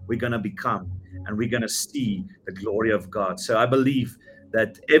behold, we're going to become, and we're going to see the glory of God. So I believe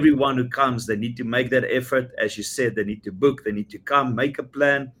that everyone who comes, they need to make that effort. As you said, they need to book, they need to come, make a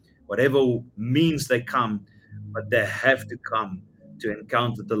plan, whatever means they come, but they have to come to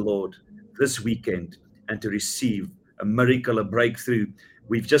encounter the Lord this weekend and to receive a miracle, a breakthrough.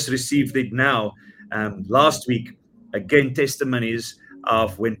 We've just received it now. Last week, again, testimonies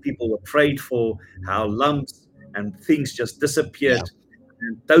of when people were prayed for, how lumps and things just Yeah. disappeared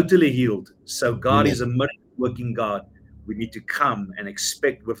and totally healed. So God Amen. is a miracle working God. We need to come and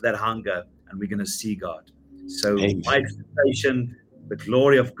expect with that hunger, and we're going to see God. So my Amen. expectation, the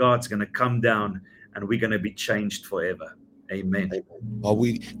glory of God's going to come down, and we're going to be changed forever. Amen. Well,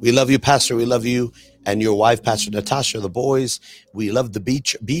 we love you, Pastor. We love you and your wife, Pastor Natasha, the boys. We love the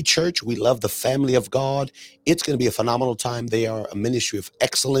B Church. We love the family of God. It's going to be a phenomenal time. They are a ministry of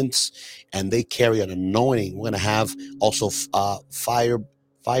excellence, and they carry an anointing. We're going to have also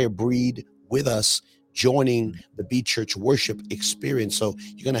Fire Breed with us, joining the B Church worship experience. So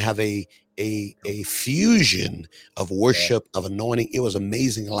you're going to have a fusion of worship, of anointing. It was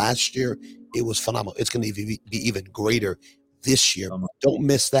amazing last year. It was phenomenal. It's going to be even greater this year. Don't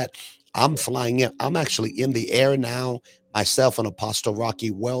miss that. I'm flying in. I'm actually in the air now, myself and Apostle Rocky.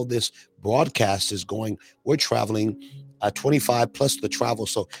 Well, this broadcast is going. We're traveling 25 plus the travel,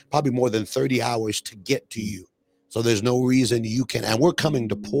 so probably more than 30 hours to get to you. So there's no reason you can. And we're coming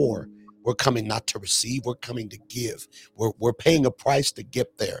to pour. We're coming not to receive. We're coming to give. We're paying a price to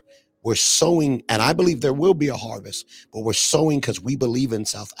get there. We're sowing, and I believe there will be a harvest, but we're sowing because we believe in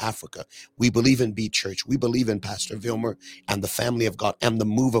South Africa. We believe in B Church. We believe in Pastor Vilmer and the family of God and the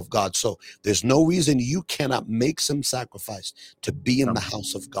move of God. So there's no reason you cannot make some sacrifice to be in the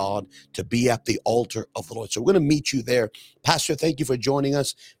house of God, to be at the altar of the Lord. So we're going to meet you there. Pastor, thank you for joining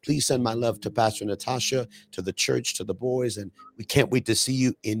us. Please send my love to Pastor Natasha, to the church, to the boys, and we can't wait to see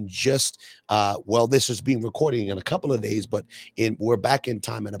you in just, this is being recorded in a couple of days, but we're back in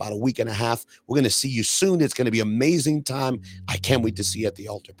time in about a week and a half. We're going to see you soon. It's going to be an amazing time. I can't wait to see you at the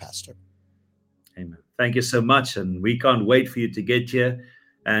altar, Pastor. Amen. Thank you so much. And we can't wait for you to get here.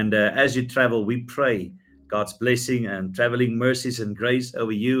 And as you travel, we pray God's blessing and traveling mercies and grace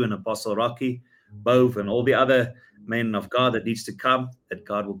over you and Apostle Rocky, both, and all the other men of God that needs to come, that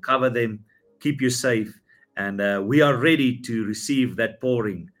God will cover them, keep you safe. And we are ready to receive that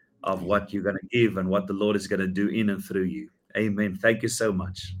pouring of what you're going to give and what the Lord is going to do in and through you. Amen. Thank you so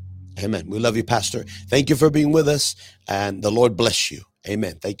much. Amen. We love you, Pastor. Thank you for being with us, and the Lord bless you.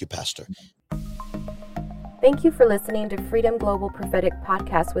 Amen. Thank you, Pastor. Thank you for listening to Freedom Global Prophetic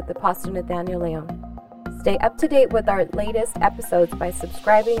Podcast with Apostle Nathaniel Leon. Stay up to date with our latest episodes by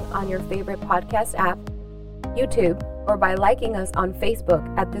subscribing on your favorite podcast app, YouTube, or by liking us on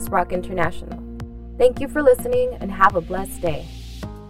Facebook at This Rock International. Thank you for listening and have a blessed day.